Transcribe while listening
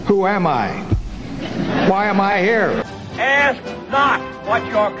Who am I? Why am I here? Ask not what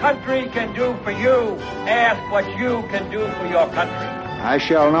your country can do for you. Ask what you can do for your country. I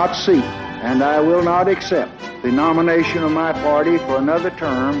shall not seek, and I will not accept, the nomination of my party for another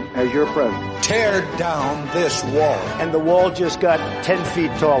term as your president. Tear down this wall. And the wall just got 10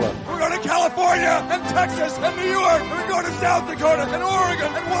 feet taller. We're going to California and Texas and New York. And we're going to South Dakota and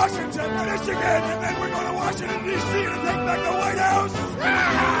Oregon and Washington and Michigan. And then we're going to Washington, D.C. to take back the White House.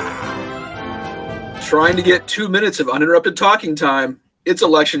 Trying to get 2 minutes of uninterrupted talking time. It's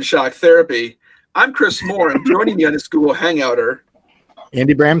election shock therapy. I'm Chris Moore, and joining me on this Google Hangout are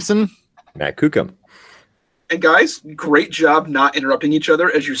Andy Bramson, Matt Kukum. And guys, great job not interrupting each other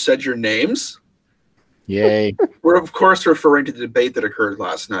as you said your names. Yay. We're, of course, referring to the debate that occurred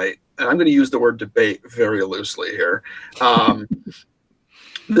last night. And I'm going to use the word debate very loosely here.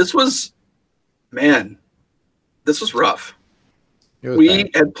 This was rough. We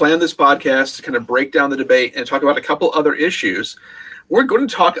had planned this podcast to kind of break down the debate and talk about a couple other issues. We're going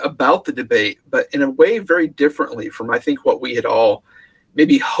to talk about the debate, but in a way very differently from, I think, what we had all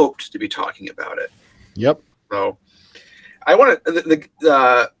maybe hoped to be talking about it. Yep. So I want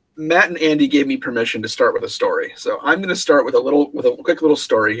to, Matt and Andy gave me permission to start with a story. So I'm going to start with a quick little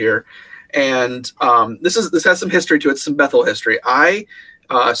story here. And this has some history to it, some Bethel history. I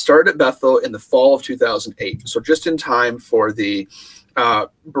started at Bethel in the fall of 2008. So just in time for the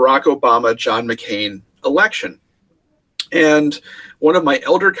Barack Obama, John McCain election. And one of my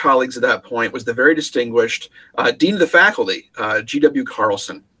elder colleagues at that point was the very distinguished dean of the faculty, G.W.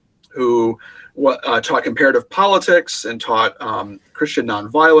 Carlson, who taught comparative politics and taught Christian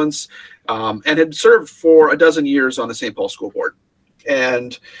nonviolence, and had served for a dozen years on the St. Paul School Board.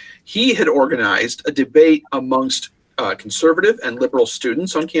 And he had organized a debate amongst conservative and liberal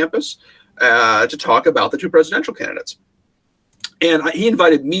students on campus to talk about the two presidential candidates. And he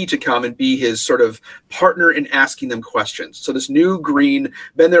invited me to come and be his sort of partner in asking them questions. So this new green,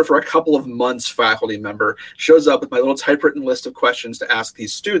 been there for a couple of months faculty member shows up with my little typewritten list of questions to ask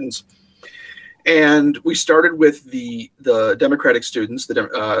these students. And we started with the Democratic students,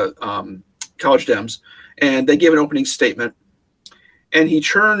 the college Dems, and they gave an opening statement. And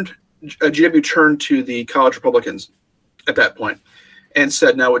GW turned to the college Republicans at that point and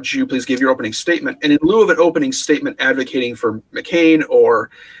said, now would you please give your opening statement? And in lieu of an opening statement advocating for McCain or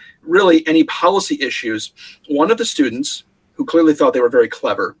really any policy issues, one of the students, who clearly thought they were very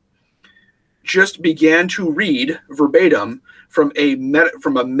clever, just began to read verbatim from a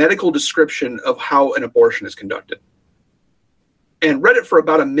medical description of how an abortion is conducted, and read it for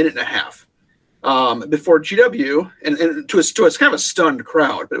about a minute and a half before GW, and to a kind of a stunned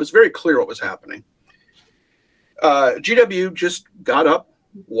crowd, but it was very clear what was happening. GW just got up,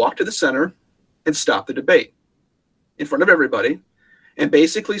 walked to the center, and stopped the debate in front of everybody, and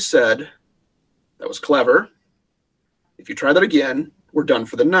basically said, that was clever. If you try that again, we're done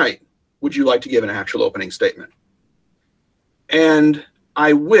for the night. Would you like to give an actual opening statement? And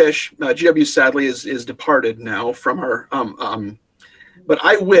I wish, GW sadly is departed now from our, but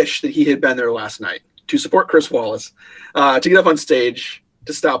I wish that he had been there last night to support Chris Wallace, to get up on stage,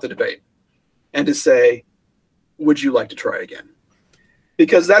 to stop the debate, and to say, would you like to try again?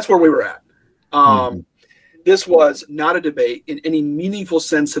 Because that's where we were at. This was not a debate in any meaningful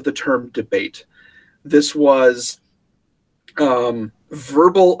sense of the term debate. This was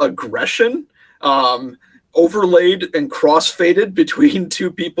verbal aggression, overlaid and cross-faded between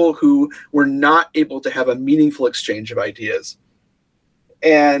two people who were not able to have a meaningful exchange of ideas.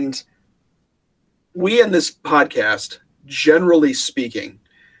 And we in this podcast, generally speaking,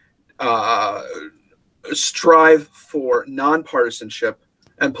 strive for nonpartisanship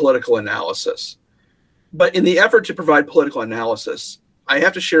and political analysis. But in the effort to provide political analysis, I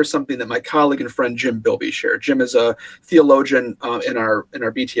have to share something that my colleague and friend Jim Bilby shared. Jim is a theologian in our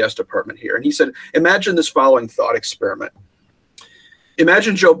BTS department here. And he said, imagine this following thought experiment.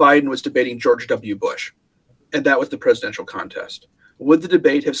 Imagine Joe Biden was debating George W. Bush, and that was the presidential contest. Would the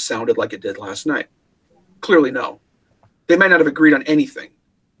debate have sounded like it did last night? Clearly no. They might not have agreed on anything,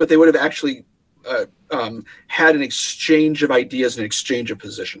 but they would have actually had an exchange of ideas and exchange of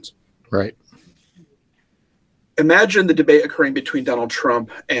positions. Right. Imagine the debate occurring between Donald Trump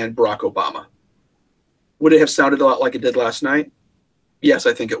and Barack Obama. Would it have sounded a lot like it did last night? Yes,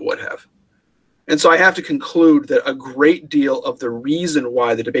 I think it would have. And so I have to conclude that a great deal of the reason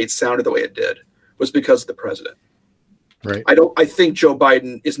why the debate sounded the way it did was because of the president. Right. I think Joe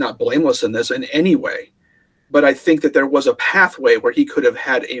Biden is not blameless in this in any way, but I think that there was a pathway where he could have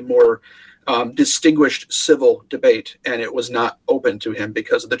had a more distinguished civil debate, and it was not open to him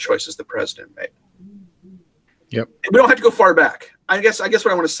because of the choices the president made. Yep. And we don't have to go far back. I guess what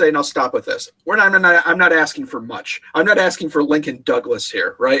I want to say, and I'll stop with this. I'm not asking for much. I'm not asking for Lincoln Douglas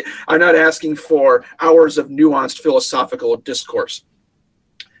here, right? I'm not asking for hours of nuanced philosophical discourse.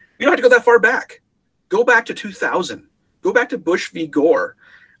 You don't have to go that far back. Go back to 2000. Go back to Bush v. Gore.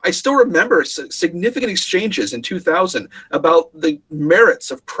 I still remember significant exchanges in 2000 about the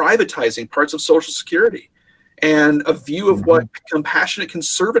merits of privatizing parts of Social Security and a view of what compassionate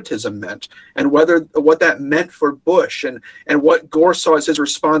conservatism meant and what that meant for Bush and what Gore saw as his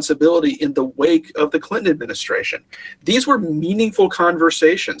responsibility in the wake of the Clinton administration. These were meaningful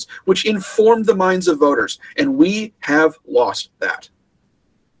conversations which informed the minds of voters, and we have lost that.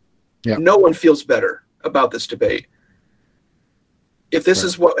 Yeah. No one feels better about this debate. If this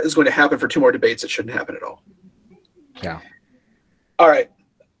is what is going to happen for 2 more debates, it shouldn't happen at all. Yeah. All right.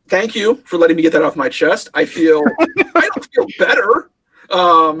 Thank you for letting me get that off my chest. I don't feel better,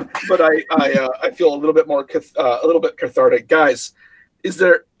 but I feel a little bit more cathartic. Guys, is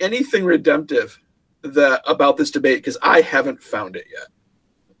there anything redemptive about this debate? Because I haven't found it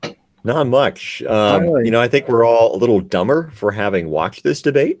yet. Not much. I think we're all a little dumber for having watched this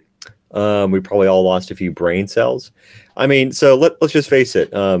debate. We probably all lost a few brain cells. I mean, so let's just face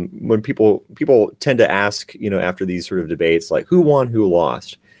it. When people tend to ask, after these sort of debates, like who won, who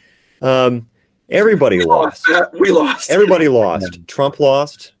lost. Everybody lost. We lost. Everybody lost. Trump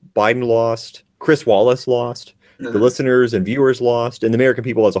lost. Biden lost. Chris Wallace lost. The listeners and viewers lost, and the American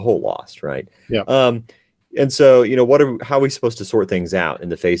people as a whole lost. Right. Yeah. And so how are we supposed to sort things out in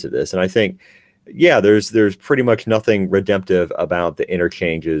the face of this? And I think, there's pretty much nothing redemptive about the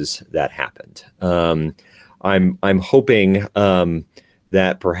interchanges that happened. I'm hoping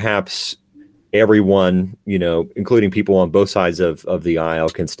that perhaps everyone, including people on both sides of the aisle,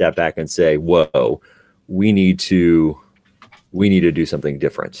 can step back and say, "Whoa, we need to do something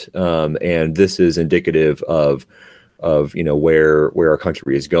different." And this is indicative of where our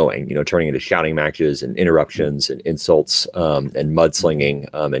country is going, turning into shouting matches and interruptions and insults and mudslinging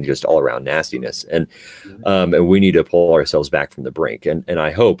and just all around nastiness. And we need to pull ourselves back from the brink. And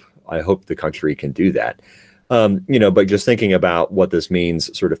I hope the country can do that. But just thinking about what this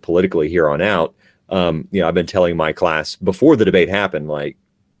means sort of politically here on out, I've been telling my class before the debate happened, like,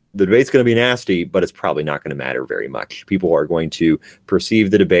 the debate's going to be nasty, but it's probably not going to matter very much. People are going to perceive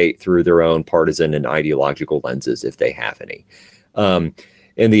the debate through their own partisan and ideological lenses, if they have any.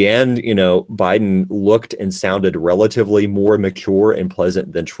 In the end, Biden looked and sounded relatively more mature and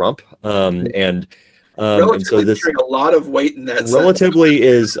pleasant than Trump. And so this a lot of weight in that. Relatively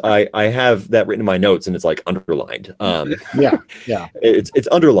is I have that written in my notes, and it's like underlined. It's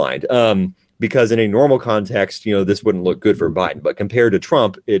underlined. Because in a normal context, this wouldn't look good for Biden, but compared to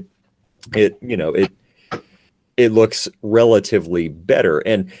Trump, it looks relatively better.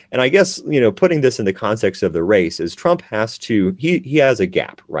 And I guess, putting this in the context of the race is Trump has to, he has a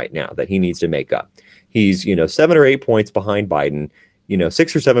gap right now that he needs to make up. He's, 7 or 8 points behind Biden,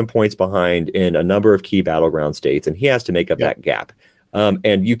 6 or 7 points behind in a number of key battleground states, and he has to make up that gap. And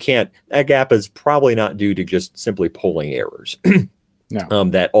that gap is probably not due to just simply polling errors. No.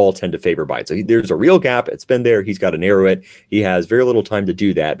 That all tend to favor Biden. So there's a real gap. It's been there. He's got to narrow it. He has very little time to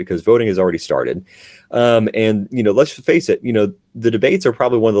do that because voting has already started. And, let's face it, the debates are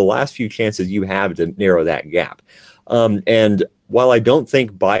probably one of the last few chances you have to narrow that gap. And while I don't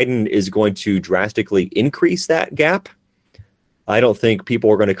think Biden is going to drastically increase that gap, I don't think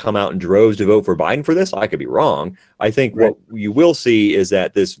people are going to come out in droves to vote for Biden for this. I could be wrong. I think what you will see is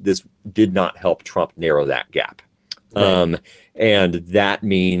that this did not help Trump narrow that gap. Right. And that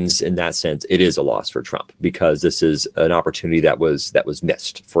means, in that sense, it is a loss for Trump because this is an opportunity that was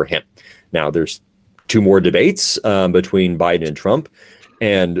missed for him. Now, there's 2 more debates between Biden and Trump,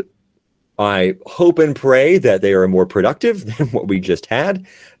 and I hope and pray that they are more productive than what we just had.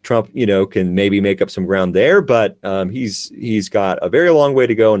 Trump, can maybe make up some ground there, but he's got a very long way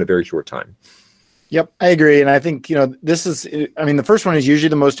to go in a very short time. Yep, I agree. And I think, this is, the first one is usually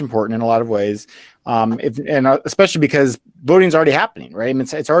the most important in a lot of ways. Especially because voting's already happening, right?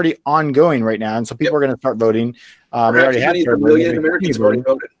 It's already ongoing right now. And so people are going to start voting. Perhaps as many as 1 million Americans have already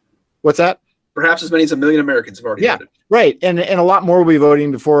voted. What's that? Perhaps as many as 1 million Americans have already voted. Right. And a lot more will be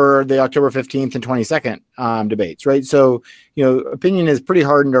voting before the October 15th and 22nd debates, right? So, opinion is pretty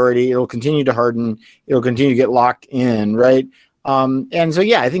hardened already. It'll continue to harden. It'll continue to get locked in, right? And so,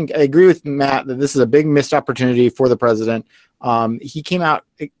 I think I agree with Matt that this is a big missed opportunity for the president. He came out,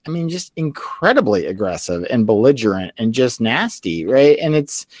 just incredibly aggressive and belligerent and just nasty, right? And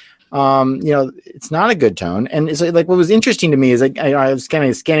it's, it's not a good tone. And it's like what was interesting to me is I was kind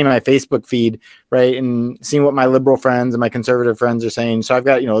of scanning my Facebook feed, right, and seeing what my liberal friends and my conservative friends are saying. So I've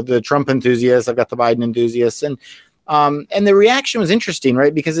got, the Trump enthusiasts, I've got the Biden enthusiasts, and And the reaction was interesting,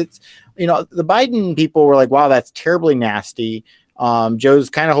 right? Because it's, the Biden people were like, wow, that's terribly nasty. Joe's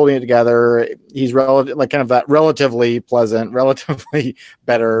kind of holding it together. He's relatively pleasant, relatively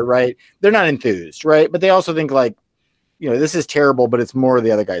better, right? They're not enthused, right? But they also think like, this is terrible, but it's more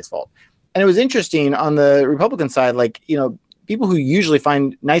the other guy's fault. And it was interesting on the Republican side, like, people who usually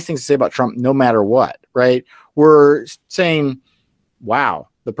find nice things to say about Trump, no matter what, right, were saying, wow,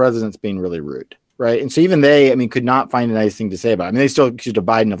 the president's being really rude, right? And so even they, could not find a nice thing to say about it. They still accused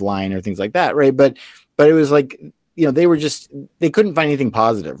Biden of lying or things like that, right? But it was like, they couldn't find anything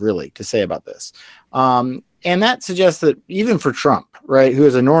positive really to say about this. And that suggests that even for Trump, right, who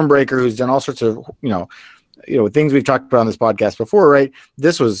is a norm breaker, who's done all sorts of, things we've talked about on this podcast before, right?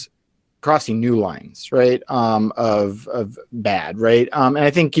 This was crossing new lines, right? Of bad, right? And I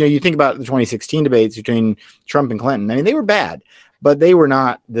think, you think about the 2016 debates between Trump and Clinton. They were bad, but they were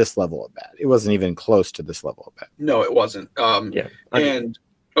not this level of bad. It wasn't even close to this level of bad. No, it wasn't. Go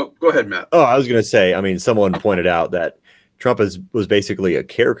ahead, Matt. Oh, I was going to say, someone pointed out that Trump was basically a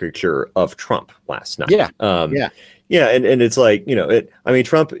caricature of Trump last night. Yeah. Yeah. And it's like,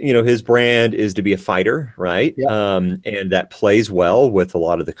 Trump, his brand is to be a fighter, right? Yeah. And that plays well with a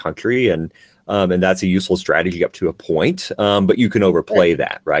lot of the country. And that's a useful strategy up to a point. But you can overplay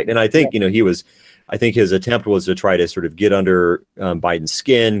that, right? And I think, I think his attempt was to try to sort of get under Biden's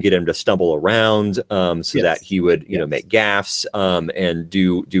skin, get him to stumble around so that he would, make gaffes and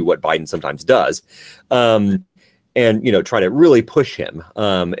do what Biden sometimes does. And, try to really push him.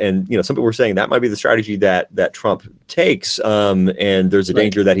 And, some people were saying that might be the strategy that Trump takes. And there's a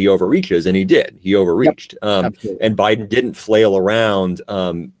danger that he overreaches, and he did. He overreached. And Biden didn't flail around,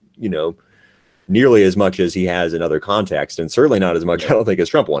 nearly as much as he has in other contexts, and certainly not as much, I don't think, as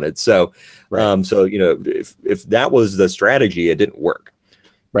Trump wanted. So, if that was the strategy, it didn't work.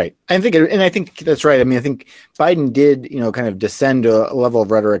 Right. I think that's right. I think Biden did, kind of descend to a level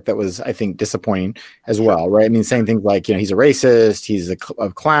of rhetoric that was, I think, disappointing as well. Right. Saying things like, he's a racist, he's a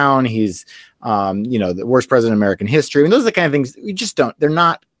clown, he's, the worst president in American history. Those are the kind of things we just don't, they're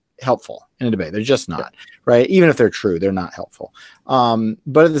not helpful in a debate. They're just not, right? Even if they're true, they're not helpful.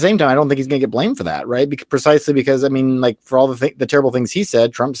 But at the same time, I don't think he's going to get blamed for that, right? Precisely because, for all the terrible things he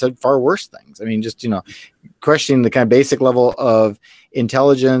said, Trump said far worse things. Questioning the kind of basic level of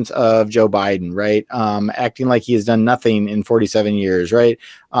intelligence of Joe Biden, right? Acting like he has done nothing in 47 years, right?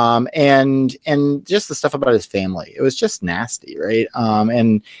 And just the stuff about his family. It was just nasty, right?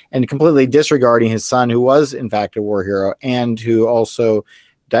 And completely disregarding his son, who was in fact a war hero and who also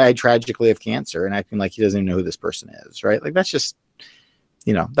died tragically of cancer, and acting like he doesn't even know who this person is, right? Like that's just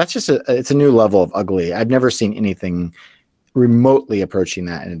it's a new level of ugly. I've never seen anything remotely approaching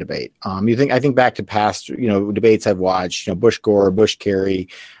that in a debate. I think back to past, debates I've watched, Bush Gore, Bush Kerry,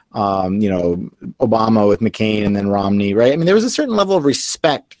 Obama with McCain and then Romney, right? There was a certain level of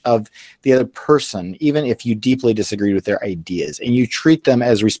respect of the other person, even if you deeply disagreed with their ideas, and you treat them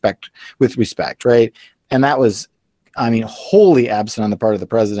as with respect, right? And that was, wholly absent on the part of the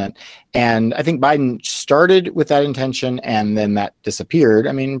president. And I think Biden started with that intention, and then that disappeared.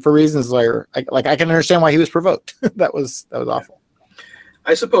 For reasons like I can understand why he was provoked. That was awful.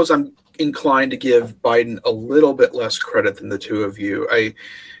 I suppose I'm inclined to give Biden a little bit less credit than the two of you. I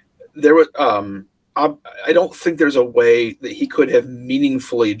don't think there's a way that he could have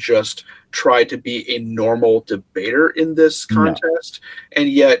meaningfully just tried to be a normal debater in this contest. No. And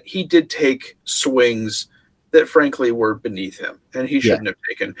yet he did take swings that frankly were beneath him, and he shouldn't have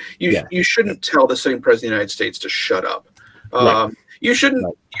taken. You shouldn't tell the sitting president of the United States to shut up. You shouldn't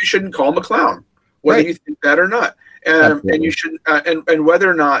call him a clown, whether you think that or not. And you should, and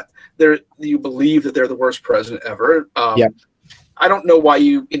whether or not you believe that they're the worst president ever. I don't know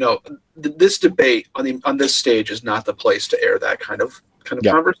why this debate on this stage is not the place to air that kind of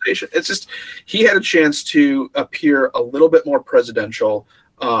conversation. It's just he had a chance to appear a little bit more presidential.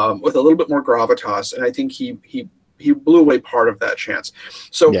 With a little bit more gravitas, and I think he blew away part of that chance.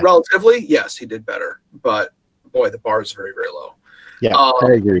 So relatively, yes, he did better, but boy, the bar is very, very low. Yeah,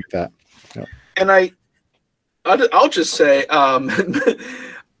 I agree with that. Yeah. And I'll just say,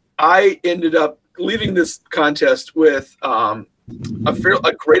 I ended up leaving this contest with a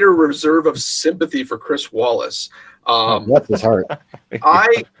greater reserve of sympathy for Chris Wallace. What's his heart?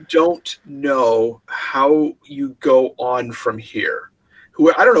 I don't know how you go on from here.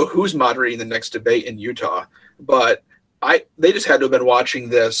 I don't know who's moderating the next debate in Utah, but they just had to have been watching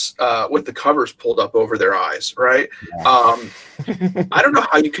this with the covers pulled up over their eyes, right? Yeah. I don't know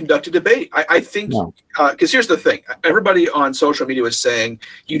how you conduct a debate. I think because here's the thing: everybody on social media was saying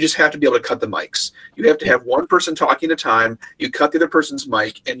you just have to be able to cut the mics. You have to have one person talking at a time. You cut the other person's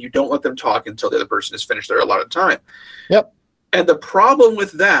mic, and you don't let them talk until the other person has finished their allotted time. Yep. And the problem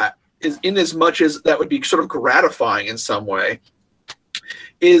with that is, in as much as that would be sort of gratifying in some way,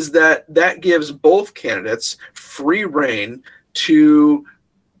 is that gives both candidates free rein to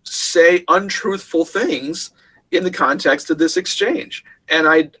say untruthful things in the context of this exchange.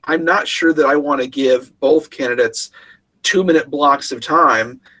 And I'm not sure that I want to give both candidates 2-minute blocks of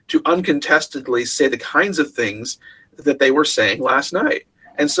time to uncontestedly say the kinds of things that they were saying last night.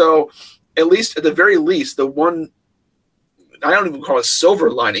 And so, at the very least, the one, I don't even call it a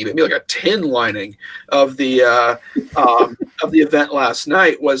silver lining, but maybe like a tin lining of the event last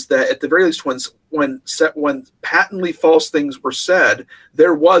night was that at the very least, when patently false things were said,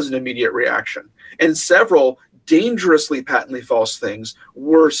 there was an immediate reaction, and several dangerously patently false things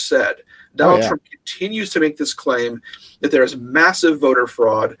were said. Donald Trump continues to make this claim that there is massive voter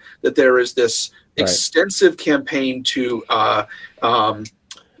fraud, that there is this extensive campaign to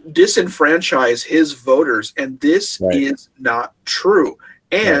disenfranchise his voters, and this is not true.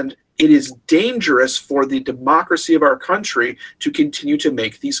 And it is dangerous for the democracy of our country to continue to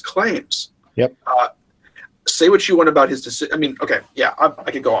make these claims. Yep. Say what you want about his decision. I mean, okay, yeah,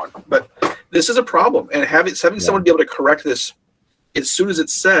 I could go on, but this is a problem, and having someone be able to correct this as soon as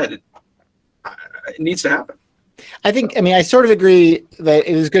it's said, it needs to happen. I sort of agree that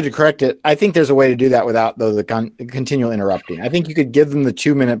it is good to correct it. I think there's a way to do that without, though, the continual interrupting. I think you could give them the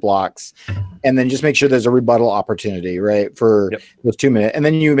 2-minute blocks and then just make sure there's a rebuttal opportunity, right, for those 2 minutes. And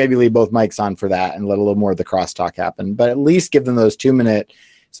then you maybe leave both mics on for that and let a little more of the crosstalk happen. But at least give them those 2-minute.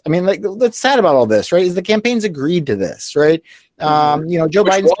 I mean, like, what's sad about all this, right, is the campaigns agreed to this, right? Joe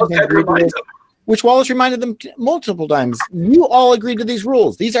Biden's campaign agreed to this, which Wallace reminded them multiple times. You all agreed to these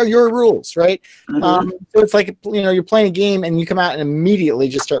rules. These are your rules, right? So it's like, you're playing a game and you come out and immediately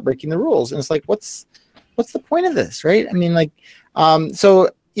just start breaking the rules. And it's like, what's the point of this, right? I mean, like,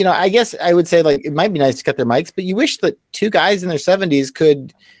 I guess I would say, like, it might be nice to cut their mics, but you wish that two guys in their 70s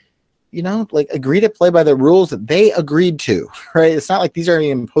could, agree to play by the rules that they agreed to, right? It's not like these are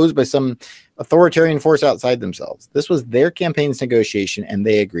imposed by some authoritarian force outside themselves. This was their campaign's negotiation and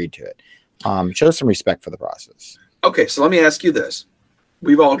they agreed to it. Show some respect for the process. Okay, so let me ask you this.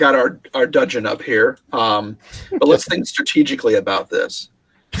 We've all got our dudgeon up here, but let's think strategically about this.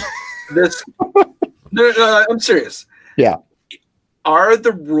 No, I'm serious. Yeah. Are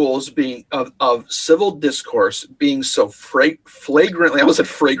the rules of civil discourse being so flagrantly, I almost said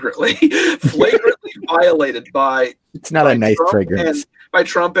flagrantly violated by it's not by a nice Trump fragrance by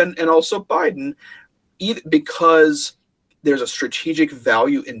Trump and also Biden, either because there's a strategic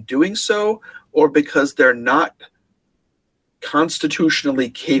value in doing so, or because they're not constitutionally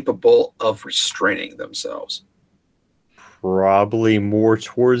capable of restraining themselves? Probably more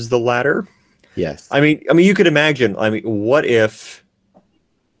towards the latter. Yes. I mean, you could imagine. What if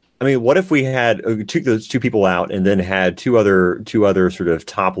we had took those two people out and then had two other sort of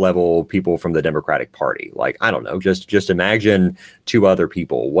top level people from the Democratic Party? Like, I don't know, just imagine two other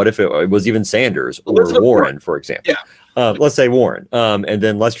people. What if it was even Sanders or Warren, for example? Yeah. Let's say Warren. And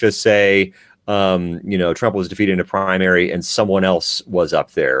then let's just say, Trump was defeated in a primary and someone else was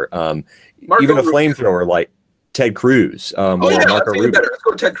up there. Even a flamethrower like Ted Cruz. Marco Rubio. Let's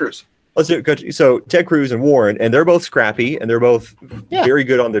go to Ted Cruz. Let's do it. So Ted Cruz and Warren, and they're both scrappy and they're both very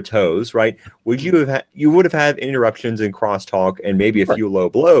good on their toes, right? Would you would have had interruptions and crosstalk and maybe a few low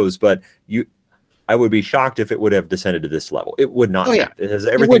blows, but I would be shocked if it would have descended to this level. It would not. It has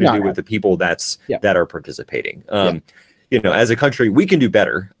everything to do with the people that are participating. As a country, we can do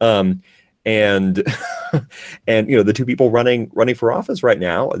better. And the two people running for office right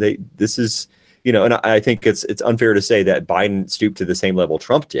now, this is, and I think it's unfair to say that Biden stooped to the same level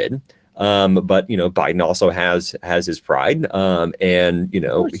Trump did. But Biden also has his pride, and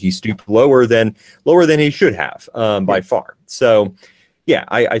he stooped lower than he should have by far. So,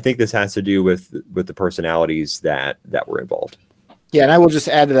 I think this has to do with the personalities that were involved. Yeah, and I will just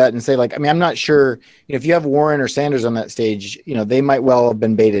add to that and say, I'm not sure if you have Warren or Sanders on that stage, they might well have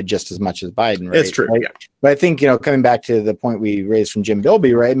been baited just as much as Biden. Right? It's true. Right? Yeah. But I think coming back to the point we raised from Jim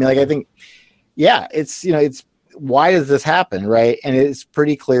Bilby, right? I think, it's why does this happen, right? And it's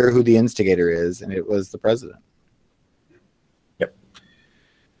pretty clear who the instigator is, and it was the president. Yep.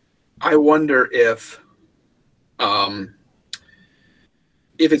 I wonder if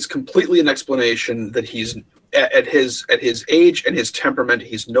it's completely an explanation that he's at his age and his temperament,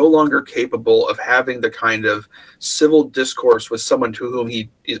 he's no longer capable of having the kind of civil discourse with someone to whom he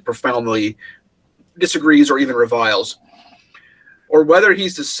profoundly disagrees or even reviles, or whether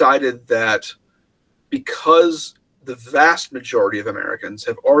he's decided that because the vast majority of Americans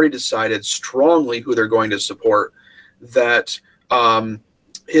have already decided strongly who they're going to support, that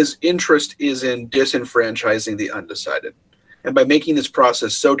his interest is in disenfranchising the undecided. And by making this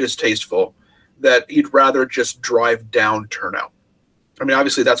process so distasteful that he'd rather just drive down turnout. I mean,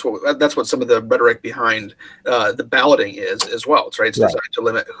 obviously, that's what some of the rhetoric behind the balloting is as well. It's right. It's designed to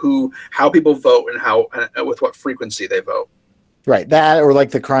limit how people vote and how with what frequency they vote. Right. That, or like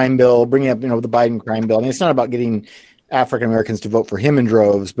the crime bill, bringing up, the Biden crime bill. I mean, it's not about getting African Americans to vote for him in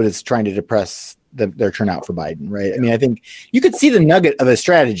droves, but it's trying to depress their turnout for Biden. Right. I mean, I think you could see the nugget of a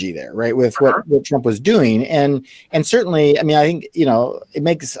strategy there, right, with what Trump was doing. And certainly, I mean, I think,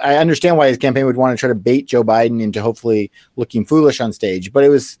 I understand why his campaign would want to try to bait Joe Biden into hopefully looking foolish on stage. But it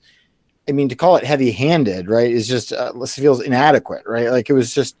was, I mean, to call it heavy-handed, right, is just feels inadequate, right? Like, it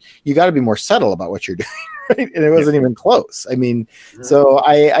was just, you got to be more subtle about what you're doing, right? And it wasn't even close. I mean, so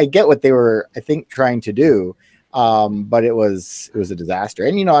I get what they were, I think, trying to do, but it was a disaster.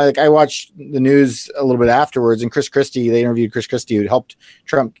 And I watched the news a little bit afterwards, and they interviewed Chris Christie, who helped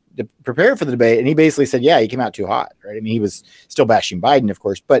Trump to prepare for the debate, and he basically said, yeah, he came out too hot, right? I mean, he was still bashing Biden, of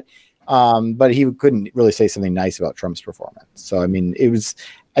course, but he couldn't really say something nice about Trump's performance. So, I mean,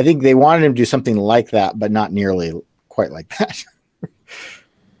 I think they wanted him to do something like that, but not nearly quite like that.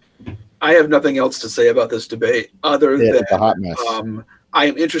 I have nothing else to say about this debate other than it's a hot mess. I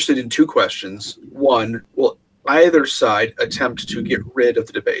am interested in two questions. One, will either side attempt to get rid of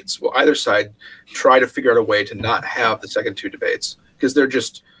the debates? Will either side try to figure out a way to not have the second two debates? Because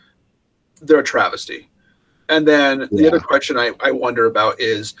they're a travesty. And then the other question I wonder about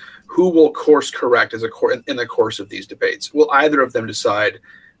is who will course correct in the course of these debates? Will either of them decide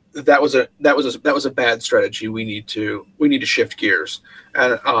that was a bad strategy? We need to shift gears,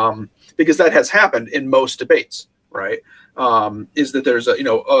 and because that has happened in most debates, right? Is that there's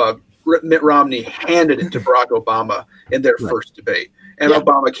Mitt Romney handed it to Barack Obama in their first debate, and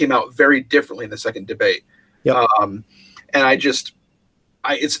Obama came out very differently in the second debate. Yep. And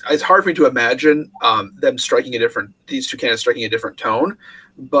it's hard for me to imagine these two candidates striking a different tone,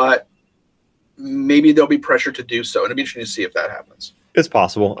 but maybe there'll be pressure to do so, and it'll be interesting to see if that happens. It's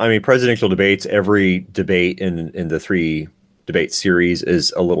possible. I mean, presidential debates, every debate in the 3 debate series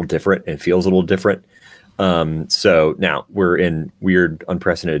is a little different and feels a little different. So now we're in weird,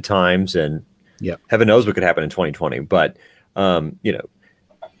 unprecedented times, and heaven knows what could happen in 2020. But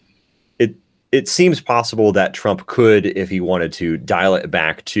it seems possible that Trump could, if he wanted to, dial it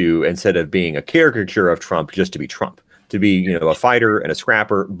back to, instead of being a caricature of Trump, just to be Trump, to be a fighter and a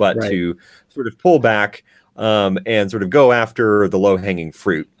scrapper, but to sort of pull back and sort of go after the low-hanging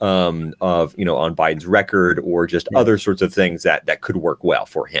fruit of on Biden's record, or just other sorts of things that could work well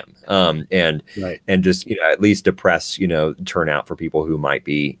for him, and just at least depress turnout for people who might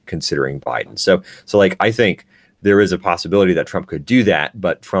be considering Biden. So like, I think there is a possibility that Trump could do that,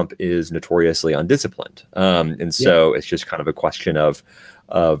 but Trump is notoriously undisciplined, and so it's just kind of a question of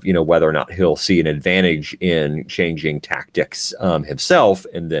whether or not he'll see an advantage in changing tactics himself,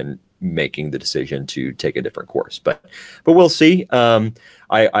 and then making the decision to take a different course. But we'll see.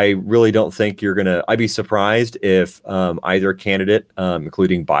 I really don't think I'd be surprised if either candidate,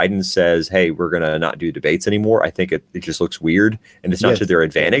 including Biden, says, hey, we're going to not do debates anymore. I think it just looks weird, and it's not to their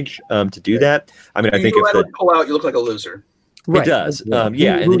advantage to do that. I mean, I think if pull out, you look like a loser. It does. And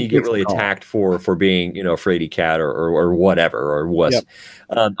then you get really attacked for being, a fraidy cat or whatever, or wuss.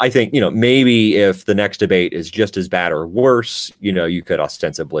 I think, maybe if the next debate is just as bad or worse, you could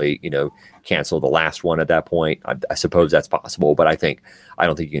ostensibly, cancel the last one at that point. I suppose that's possible, but I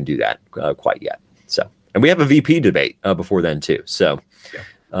don't think you can do that quite yet. So, and we have a VP debate before then too. So,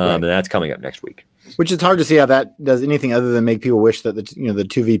 and that's coming up next week. Which is hard to see how that does anything other than make people wish that the 2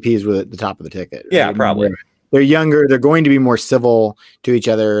 VPs were at the top of the ticket. Right? Yeah, probably. They're younger. They're going to be more civil to each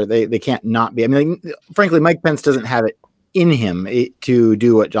other. They can't not be. I mean, frankly, Mike Pence doesn't have it in him to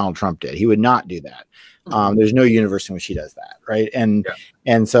do what Donald Trump did. He would not do that. There's no universe in which he does that, right?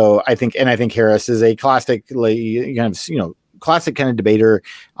 And so I think Harris is a classic, classic kind of debater.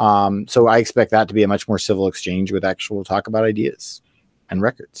 So I expect that to be a much more civil exchange with actual talk about ideas and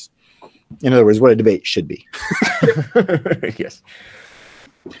records. In other words, what a debate should be. Yes.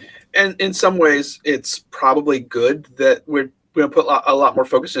 And in some ways, it's probably good that we're going to put a lot more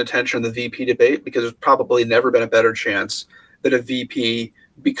focus and attention on the VP debate, because there's probably never been a better chance that a VP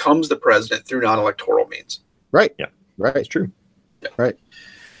becomes the president through non-electoral means. Right. Yeah. Right. It's true. Yeah. Right.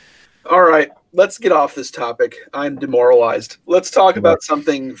 All right. let's get off this topic. I'm demoralized. Let's talk about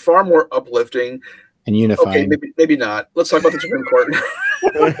something far more uplifting and unifying. Okay, maybe not. Let's talk about the Supreme Court.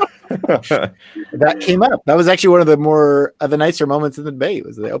 That came up. That was actually one of the nicer moments in the debate.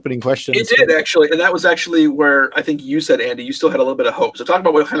 Was the opening question? It did actually, and that was actually where I think you said, Andy, you still had a little bit of hope. So talk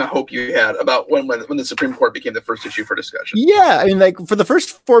about what kind of hope you had about when the Supreme Court became the first issue for discussion. Yeah, I mean, like for the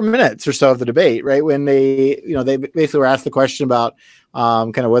first 4 minutes or so of the debate, right, when they basically were asked the question about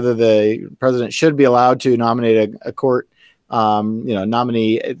kind of whether the president should be allowed to nominate a court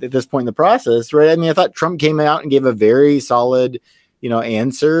nominee at this point in the process, right? I mean, I thought Trump came out and gave a very solid,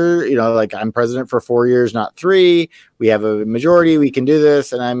 answer, like I'm president for 4 years, not 3. We have a majority. We can do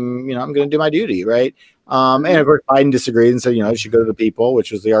this. And I'm going to do my duty. Right. And of course, Biden disagreed and said, it should go to the people,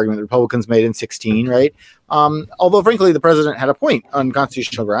 which was the argument the Republicans made in 2016. Right. Although, frankly, the president had a point on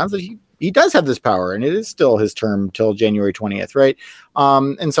constitutional grounds that he does have this power, and it is still his term till January 20th. Right.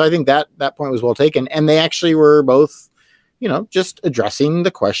 And so I think that point was well taken. And they actually were both, just addressing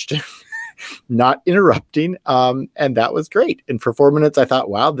the question, not interrupting. And that was great. And for 4 minutes, I thought,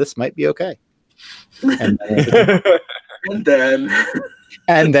 wow, this might be okay. And then,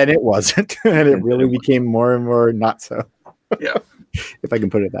 and then it wasn't. And it really became more and more not so. Yeah. If I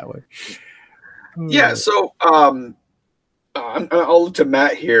can put it that way. Yeah. So I'll look to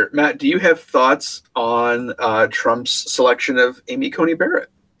Matt here. Matt, do you have thoughts on Trump's selection of Amy Coney Barrett?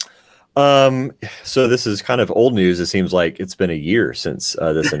 So this is kind of old news. It seems like it's been a year since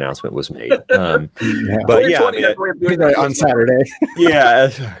this announcement was made. But yeah, on Saturday. Yeah,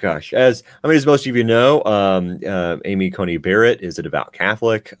 as most of you know, Amy Coney Barrett is a devout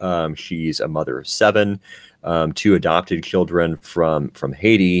Catholic. She's a mother of 7. 2 adopted children from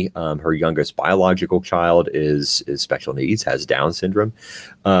Haiti. Her youngest biological child is special needs, has Down syndrome.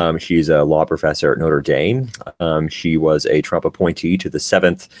 She's a law professor at Notre Dame. She was a Trump appointee to the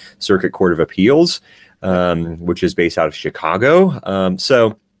 7th Circuit Court of Appeals, which is based out of Chicago.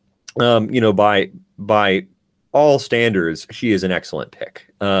 By all standards, she is an excellent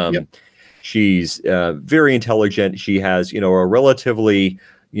pick. She's very intelligent. She has, a relatively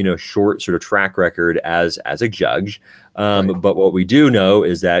short sort of track record as a judge. But what we do know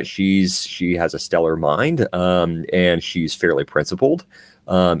is that she has a stellar mind, and she's fairly principled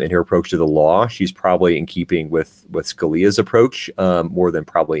in her approach to the law. She's probably in keeping with Scalia's approach more than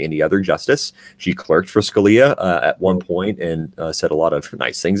probably any other justice. She clerked for Scalia at one point and said a lot of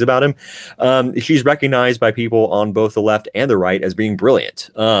nice things about him. She's recognized by people on both the left and the right as being brilliant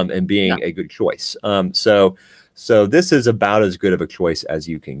and being a good choice. So this is about as good of a choice as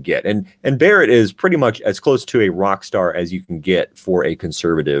you can get. And Barrett is pretty much as close to a rock star as you can get for a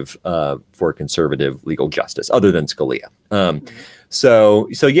conservative legal justice, other than Scalia. So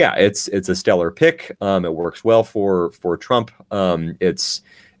yeah, it's a stellar pick. It works well for Trump. It's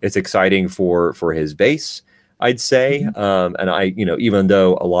exciting for his base, I'd say. And I, even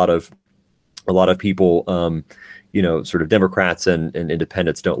though a lot of people, sort of Democrats and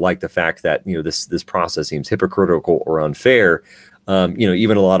independents don't like the fact that, this process seems hypocritical or unfair.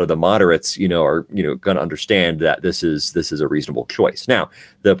 Even a lot of the moderates, are, going to understand that this is a reasonable choice. Now,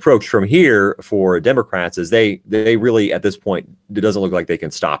 the approach from here for Democrats is they really, at this point, it doesn't look like they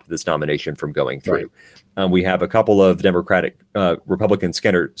can stop this nomination from going through. Right. We have a couple of Republican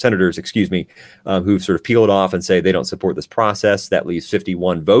senators, who've sort of peeled off and say they don't support this process. That leaves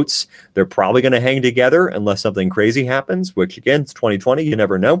 51 votes. They're probably going to hang together unless something crazy happens, which again, it's 2020. You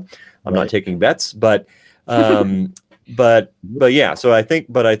never know. I'm not taking bets, but yeah, so I think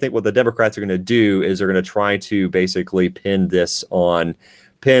what the Democrats are going to do is they're going to try to basically pin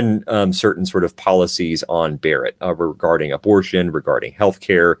certain sort of policies on Barrett regarding abortion, regarding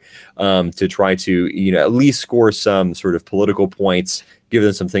healthcare, to try to, at least score some sort of political points, give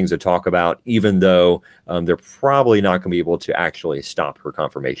them some things to talk about, even though they're probably not going to be able to actually stop her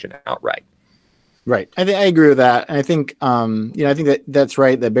confirmation outright. Right. I agree with that. And I think, I think that's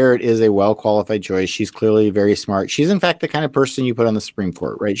right, that Barrett is a well-qualified choice. She's clearly very smart. She's, in fact, the kind of person you put on the Supreme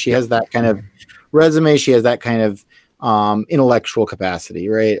Court, right? She has that kind of resume. She has that kind of intellectual capacity,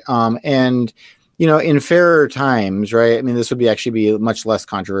 right? And, in fairer times, right? I mean, this would actually be much less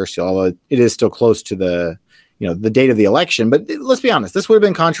controversial, although it is still close to the date of the election. But let's be honest, this would have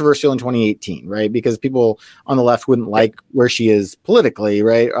been controversial in 2018, right? Because people on the left wouldn't like where she is politically,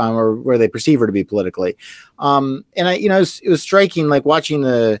 right? Or where they perceive her to be politically. And it was striking, like watching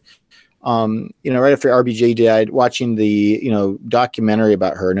the, right after RBG died, watching the, documentary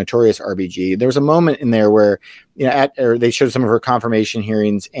about her, Notorious RBG. There was a moment in there where, they showed some of her confirmation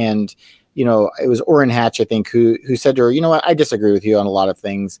hearings, and, it was Orrin Hatch, I think, who said to her, I disagree with you on a lot of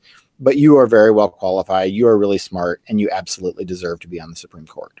things, but you are very well qualified. You are really smart, and you absolutely deserve to be on the Supreme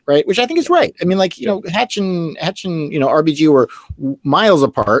Court, right? Which I think is right. I mean, like, Hatch and RBG were miles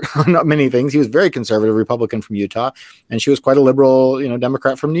apart on many things. He was very conservative Republican from Utah, and she was quite a liberal,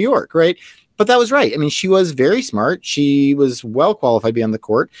 Democrat from New York, right? But that was right. I mean, she was very smart. She was well qualified to be on the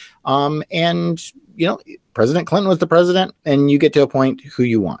court. And President Clinton was the president, and you get to appoint who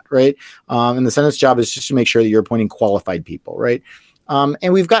you want, right? And the Senate's job is just to make sure that you're appointing qualified people, right?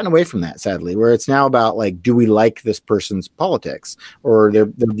 And we've gotten away from that, sadly, where it's now about, like, do we like this person's politics or their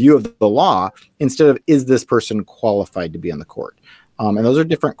view of the law, instead of, is this person qualified to be on the court? And those are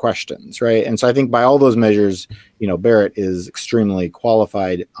different questions, right? And so I think by all those measures, Barrett is extremely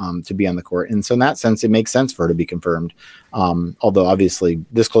qualified to be on the court. And so in that sense, it makes sense for her to be confirmed. Although obviously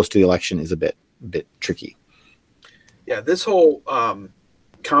this close to the election is a bit tricky. Yeah, this whole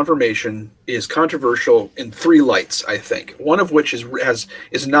confirmation is controversial in three lights, I think. One of which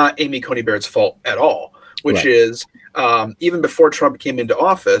is not Amy Coney Barrett's fault at all, which Right. is even before Trump came into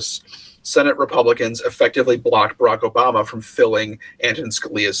office, Senate Republicans effectively blocked Barack Obama from filling Antonin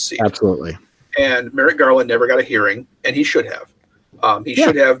Scalia's seat. Absolutely. And Merrick Garland never got a hearing, and he should have. He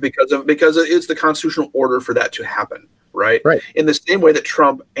should have because it's the constitutional order for that to happen, right? Right. In the same way that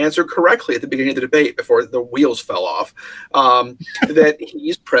Trump answered correctly at the beginning of the debate before the wheels fell off, that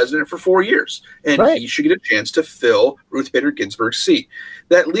he's president for 4 years, and Right. he should get a chance to fill Ruth Bader Ginsburg's seat.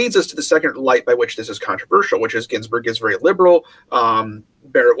 That leads us to the second light by which this is controversial, which is Ginsburg is very liberal.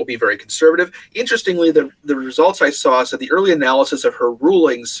 Barrett will be very conservative. Interestingly, the results I saw said the early analysis of her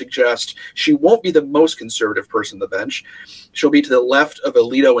rulings suggest she won't be the most conservative person on the bench. She'll be to the left of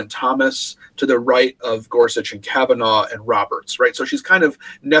Alito and Thomas, to the right of Gorsuch and Kavanaugh and Roberts, right? So she's kind of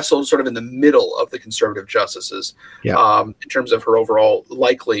nestled sort of in the middle of the conservative justices in terms of her overall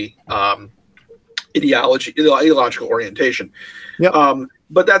likely ideological orientation. Yep.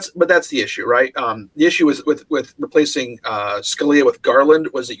 But that's the issue, right? The issue is with replacing Scalia with Garland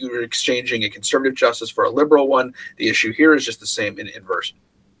was that you were exchanging a conservative justice for a liberal one. The issue here is just the same in inverse.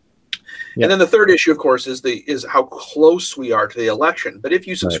 Yep. And then the third issue, of course, is how close we are to the election. But if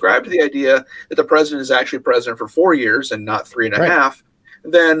you subscribe to the idea that the president is actually president for 4 years and not 3.5,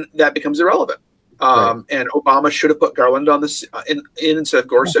 then that becomes irrelevant. And Obama should have put Garland on this in instead of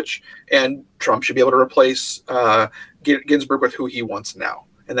Gorsuch, and Trump should be able to replace Ginsburg with who he wants now.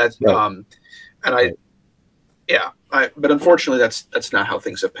 And that's but unfortunately that's not how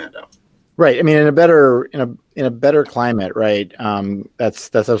things have panned out. Right. I mean, in a better climate, right?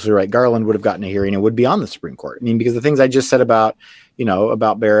 That's absolutely right. Garland would have gotten a hearing and would be on the Supreme Court. I mean, because the things I just said about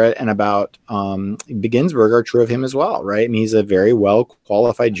Barrett and about Ginsburg are true of him as well, right? I mean, he's a very well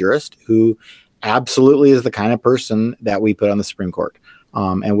qualified jurist who absolutely is the kind of person that we put on the Supreme Court,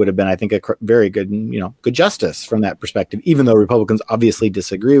 and would have been, I think, a very good, good justice from that perspective, even though Republicans obviously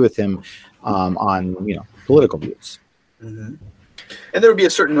disagree with him on political views. Mm-hmm. And there would be a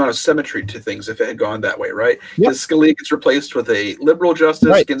certain amount of symmetry to things if it had gone that way, right? Because Scalia gets replaced with a liberal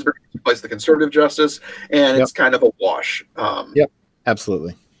justice, Ginsburg gets replaced with a conservative justice, and it's kind of a wash.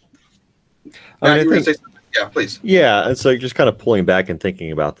 Absolutely. Yeah, please. Yeah, and so just kind of pulling back and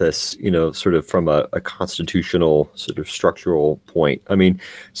thinking about this, sort of from a constitutional sort of structural point. I mean,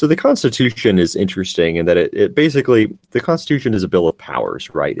 so the Constitution is interesting in that it basically, the Constitution is a bill of powers,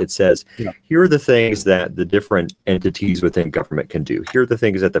 right? It says, here are the things that the different entities within government can do. Here are the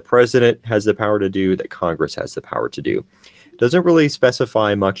things that the president has the power to do, that Congress has the power to do. It doesn't really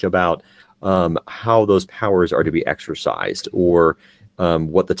specify much about how those powers are to be exercised or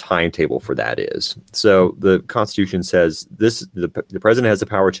what the timetable for that is. So the Constitution says the president has the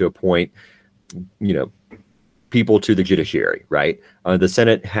power to appoint, people to the judiciary, right? The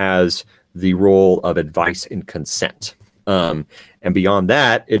Senate has the role of advice and consent. And beyond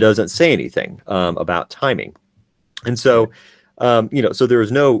that, it doesn't say anything about timing. And so, so there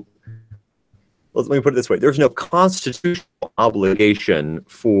is no, let me put it this way, there's no constitutional obligation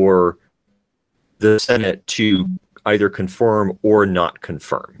for the Senate to either confirm or not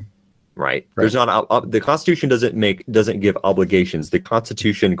confirm, right? There's not the Constitution doesn't give obligations. The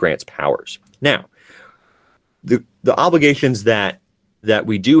Constitution grants powers. Now, the obligations that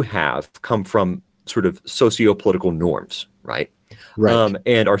we do have come from sort of socio-political norms, right?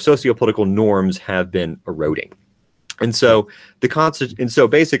 And our socio-political norms have been eroding. And so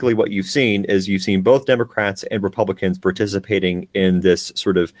basically what you've seen both Democrats and Republicans participating in this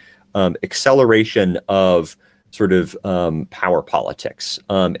sort of acceleration of sort of power politics,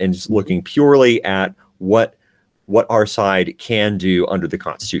 and just looking purely at what our side can do under the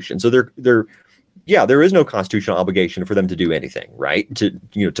Constitution. So there is no constitutional obligation for them to do anything, right?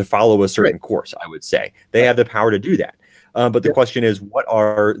 To follow a certain course, I would say. They have the power to do that. But the question is, what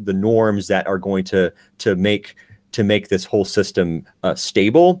are the norms that are going to make this whole system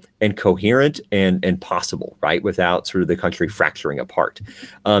stable and coherent and possible, right, without sort of the country fracturing apart?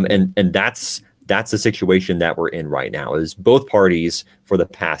 And that's the situation that we're in right now. Is both parties for the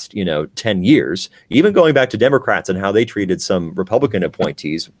past 10 years, even going back to Democrats and how they treated some Republican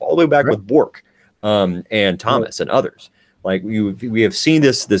appointees, all the way back with Bork and Thomas and others. Like we have seen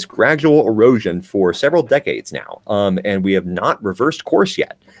this gradual erosion for several decades now, and we have not reversed course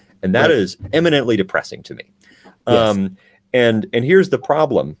yet, and that is eminently depressing to me. And here's the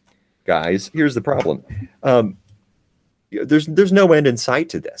problem, guys. Here's the problem. There's no end in sight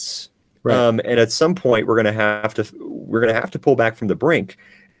to this, and at some point we're gonna have to pull back from the brink.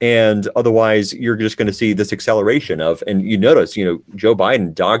 And otherwise, you're just going to see this acceleration of, and you notice, Joe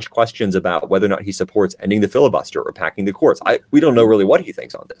Biden dodged questions about whether or not he supports ending the filibuster or packing the courts. We don't know really what he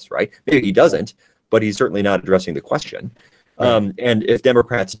thinks on this, right? Maybe he doesn't, but he's certainly not addressing the question. And if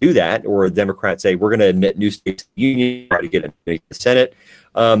Democrats do that, or Democrats say, we're going to admit new states to the union, try to get in the Senate,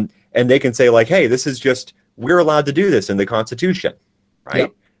 and they can say like, hey, this is just, we're allowed to do this in the Constitution,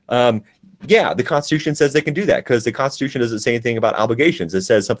 right? Yeah, the Constitution says they can do that because the Constitution doesn't say anything about obligations. It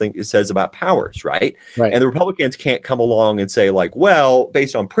says about powers, right? And the Republicans can't come along and say like, well,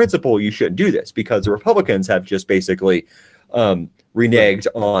 based on principle, you shouldn't do this, because the Republicans have just basically reneged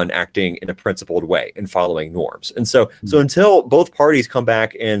on acting in a principled way and following norms. And so until both parties come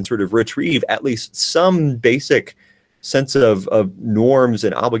back and sort of retrieve at least some basic sense of norms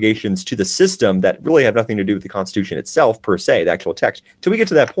and obligations to the system that really have nothing to do with the Constitution itself per se, the actual text, till we get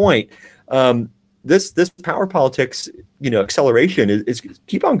to that point, this power politics, acceleration is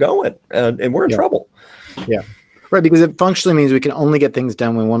keep on going, and we're in trouble. Yeah. Right, because it functionally means we can only get things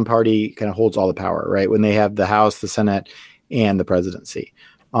done when one party kind of holds all the power, right? When they have the House, the Senate, and the presidency.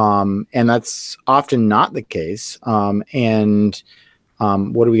 And that's often not the case. And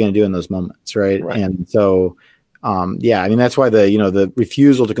what are we going to do in those moments, right? And so, that's why the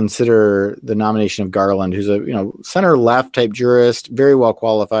refusal to consider the nomination of Garland, who's a center left type jurist, very well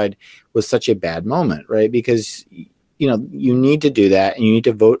qualified, was such a bad moment, right? Because you need to do that, and you need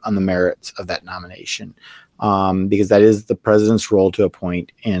to vote on the merits of that nomination, because that is the president's role to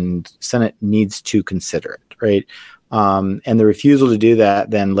appoint, and Senate needs to consider it, right? And the refusal to do that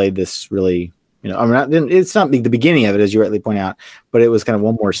then laid this really, it's not the beginning of it, as you rightly point out, but it was kind of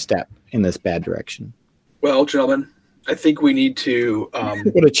one more step in this bad direction. Well, gentlemen, I think we need to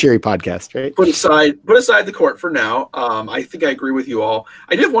what a cheery podcast, right? Put aside the court for now. I think I agree with you all.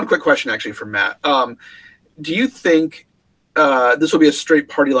 I do have one quick question actually from Matt. Do you think this will be a straight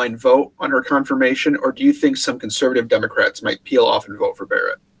party line vote on her confirmation, or do you think some conservative Democrats might peel off and vote for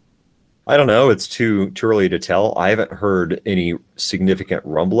Barrett? I don't know. It's too early to tell. I haven't heard any significant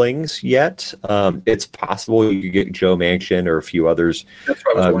rumblings yet. It's possible you could get Joe Manchin or a few others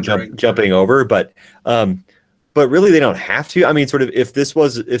jumping over, but really they don't have to. I mean, sort of if this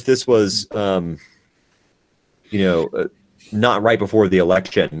was not right before the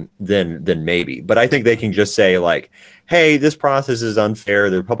election, then maybe. But I think they can just say like, hey, this process is unfair.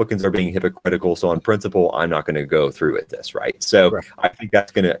 The Republicans are being hypocritical. So on principle, I'm not going to go through with this. Right. So I think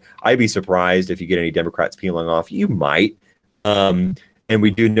I'd be surprised if you get any Democrats peeling off. You might. And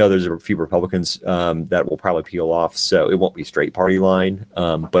we do know there's a few Republicans that will probably peel off. So it won't be straight party line.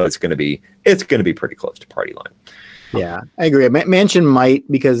 But it's going to be pretty close to party line. Yeah, I agree. Manchin might,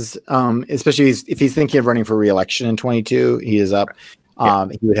 because especially if he's thinking of running for re-election in 22, he is up.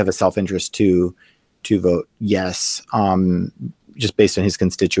 He would have a self-interest to vote yes, just based on his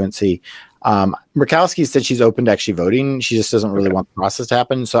constituency. Murkowski said she's open to actually voting. She just doesn't really want the process to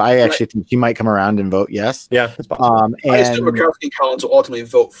happen. So I actually think she might come around and vote yes. Yeah, that's possible. I assume Murkowski and Collins will ultimately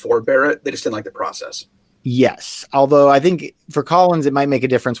vote for Barrett. They just didn't like the process. Yes, although I think for Collins it might make a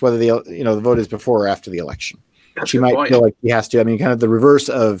difference whether the vote is before or after the election. She might feel like she has to. I mean, kind of the reverse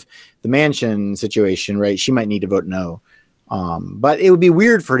of the Manchin situation, right? She might need to vote no. But it would be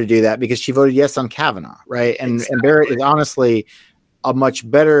weird for her to do that because she voted yes on Kavanaugh, right? And Barrett is honestly a much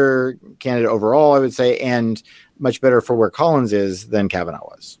better candidate overall, I would say, and much better for where Collins is than Kavanaugh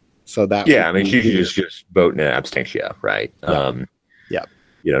was. So that she should just vote in abstention, right?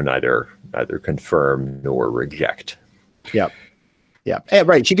 Neither confirm nor reject. Yep.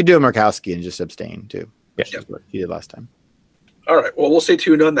 Right. She could do a Murkowski and just abstain too. Yeah, what he did last time. All right. Well, we'll stay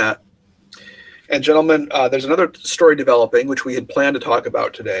tuned on that. And gentlemen, there's another story developing, which we had planned to talk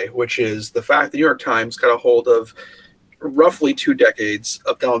about today, which is the fact the New York Times got a hold of roughly 2 decades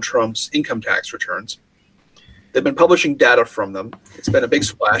of Donald Trump's income tax returns. They've been publishing data from them. It's been a big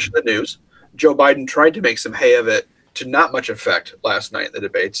splash in the news. Joe Biden tried to make some hay of it to not much effect last night in the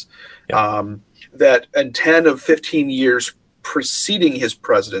debates. that in 10 of 15 years preceding his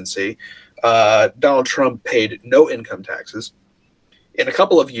presidency, Donald Trump paid no income taxes. In a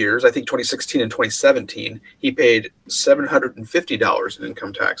couple of years, I think 2016 and 2017, he paid $750 in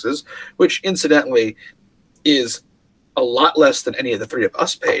income taxes, which incidentally is a lot less than any of the three of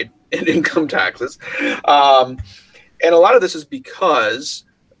us paid in income taxes. And a lot of this is because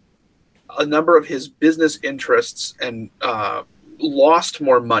a number of his business interests and lost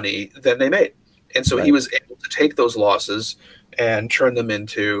more money than they made. And so he was able to take those losses and turn them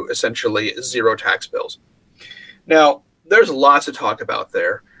into essentially zero tax bills. Now, there's lots to talk about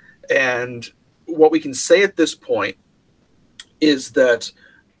there. And what we can say at this point is that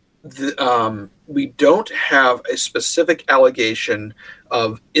we don't have a specific allegation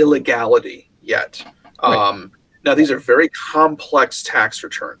of illegality yet. Now, these are very complex tax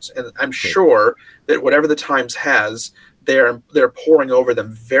returns, and I'm sure that whatever the Times has, they're poring over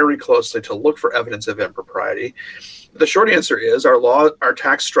them very closely to look for evidence of impropriety. The short answer is our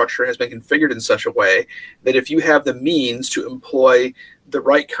tax structure has been configured in such a way that if you have the means to employ the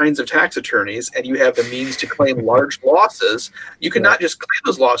right kinds of tax attorneys and you have the means to claim large losses, you can not just claim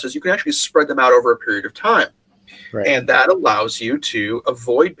those losses, you can actually spread them out over a period of time. And that allows you to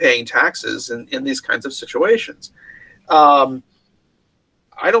avoid paying taxes in these kinds of situations. I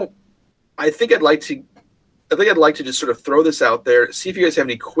think I'd like to just sort of throw this out there, see if you guys have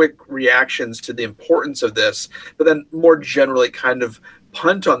any quick reactions to the importance of this, but then more generally kind of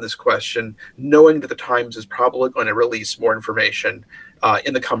punt on this question, knowing that the Times is probably going to release more information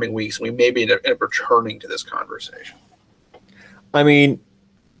in the coming weeks. We may be returning to this conversation. I mean,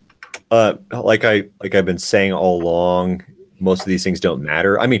 like I've been saying all along, most of these things don't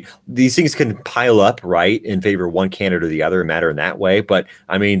matter. I mean, these things can pile up, right, in favor of one candidate or the other, matter in that way. But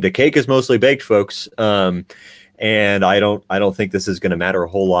I mean, the cake is mostly baked, folks. And I don't think this is going to matter a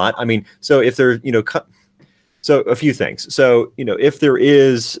whole lot. I mean, so if there, so a few things. So, if there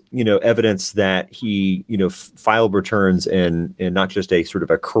is, evidence that he, filed returns in not just a sort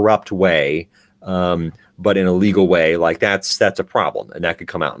of a corrupt way, but in a legal way, like that's a problem, and that could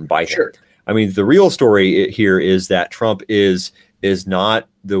come out and bite him. I mean, the real story here is that Trump is not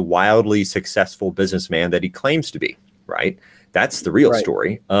the wildly successful businessman that he claims to be, right? That's the real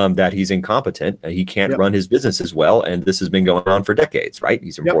story, that he's incompetent. He can't run his business as well, and this has been going on for decades, right?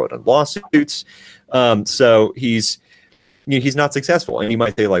 He's embroiled in lawsuits. So he's not successful. And you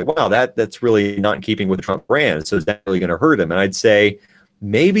might say, like, wow, that's really not in keeping with the Trump brand. So is that really going to hurt him? And I'd say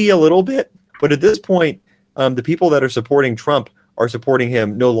maybe a little bit. But at this point, the people that are supporting Trump are supporting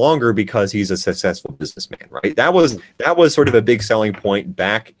him no longer because he's a successful businessman, right? That was sort of a big selling point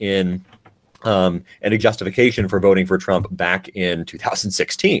back in, and a justification for voting for Trump back in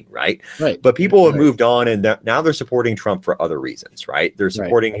 2016, right? But people have moved on, and now they're supporting Trump for other reasons, right? They're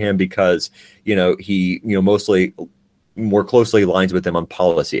supporting him because, he, mostly more closely aligns with them on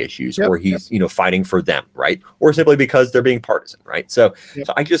policy issues, or he's, fighting for them, right? Or simply because they're being partisan, right? So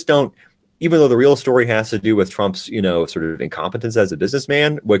I just don't. Even though the real story has to do with Trump's, sort of incompetence as a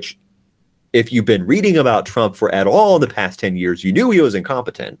businessman, which if you've been reading about Trump for at all in the past 10 years, you knew he was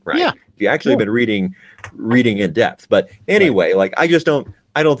incompetent, right? Yeah. If you actually been reading in depth. But anyway, like I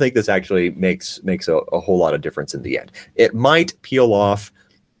don't think this actually makes a whole lot of difference in the end. It might peel off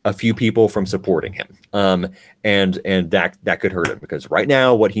a few people from supporting him. And that could hurt him, because right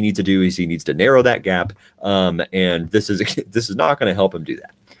now what he needs to do is he needs to narrow that gap. And this is not going to help him do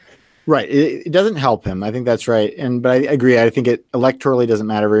that. Right. It doesn't help him. I think that's right. But I agree. I think it electorally doesn't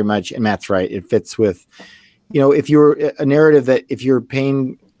matter very much. And Matt's right. It fits with, if you're a narrative that if you're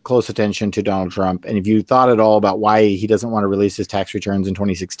paying close attention to Donald Trump, and if you thought at all about why he doesn't want to release his tax returns in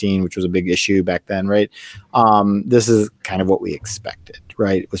 2016, which was a big issue back then, right? This is kind of what we expected,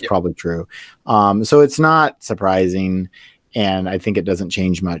 right? It was probably true. So it's not surprising. And I think it doesn't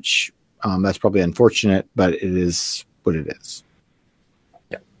change much. That's probably unfortunate, but it is what it is.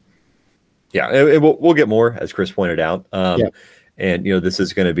 Yeah, we'll get more, as Chris pointed out. And, this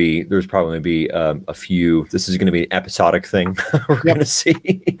is going to be, there's probably going to be a few, this is going to be an episodic thing. We're going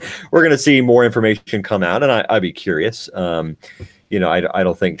to see more information come out, and I'd be curious. I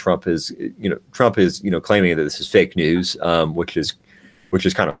don't think Trump is claiming that this is fake news, which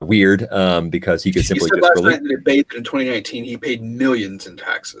is kind of weird, because he could simply just last night in the debate in 2019 he paid millions in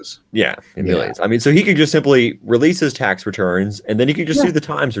taxes. Millions. I mean, so he could just simply release his tax returns, and then he could just sue the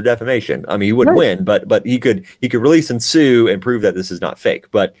Times for defamation. I mean, he wouldn't win, but he could release and sue and prove that this is not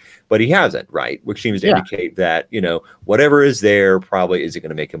fake. But he hasn't, right? Which seems to indicate that whatever is there probably isn't going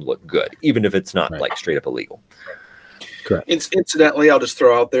to make him look good, even if it's not like straight up illegal. Correct. Incidentally, I'll just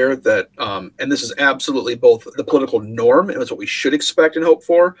throw out there that, and this is absolutely both the political norm and it's what we should expect and hope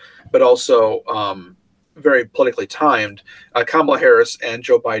for, but also very politically timed. Kamala Harris and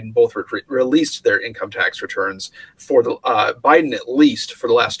Joe Biden both released their income tax returns for the Biden at least for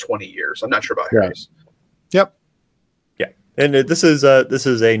the last 20 years. I'm not sure about Harris. Yep. Yeah, and this is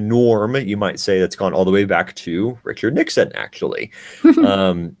a norm, you might say, that's gone all the way back to Richard Nixon, actually.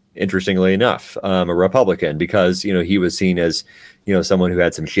 Interestingly enough, a Republican, because he was seen as someone who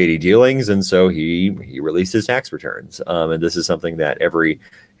had some shady dealings, and so he released his tax returns. And this is something that every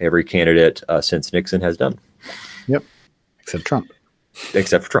candidate since Nixon has done. Yep, except Trump.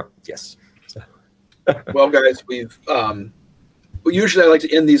 Except for Trump, yes. So. Well, guys, we've usually I like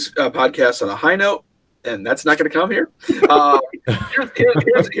to end these podcasts on a high note, and that's not going to come here.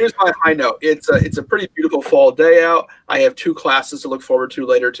 Here's my high note. It's a pretty beautiful fall day out. I have 2 classes to look forward to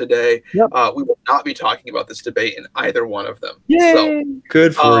later today. Yep. We will not be talking about this debate in either one of them. Yay! So,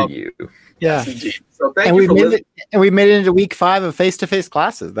 good for you. Yeah. Yes, indeed. So thank you for listening. And we made it into week 5 of face-to-face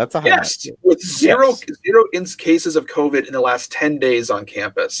classes. That's a highlight. Yes, with zero cases of COVID in the last 10 days on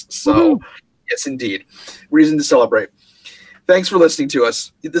campus. So, yes, indeed. Reason to celebrate. Thanks for listening to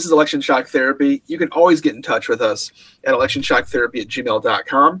us. This is Election Shock Therapy. You can always get in touch with us at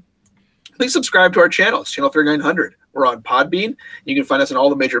electionshockTherapy@gmail.com. Please subscribe to our channel. It's channel 3900. We're on Podbean. You can find us on all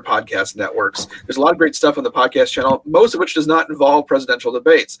the major podcast networks. There's a lot of great stuff on the podcast channel, most of which does not involve presidential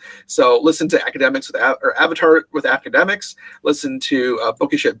debates. So listen to Avatar with Academics. Listen to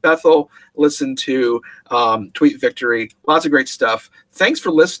Bookish at Bethel. Listen to Tweet Victory. Lots of great stuff. Thanks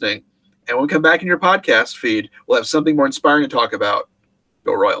for listening. And when we come back in your podcast feed, we'll have something more inspiring to talk about.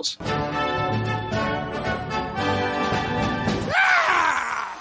 Go Royals.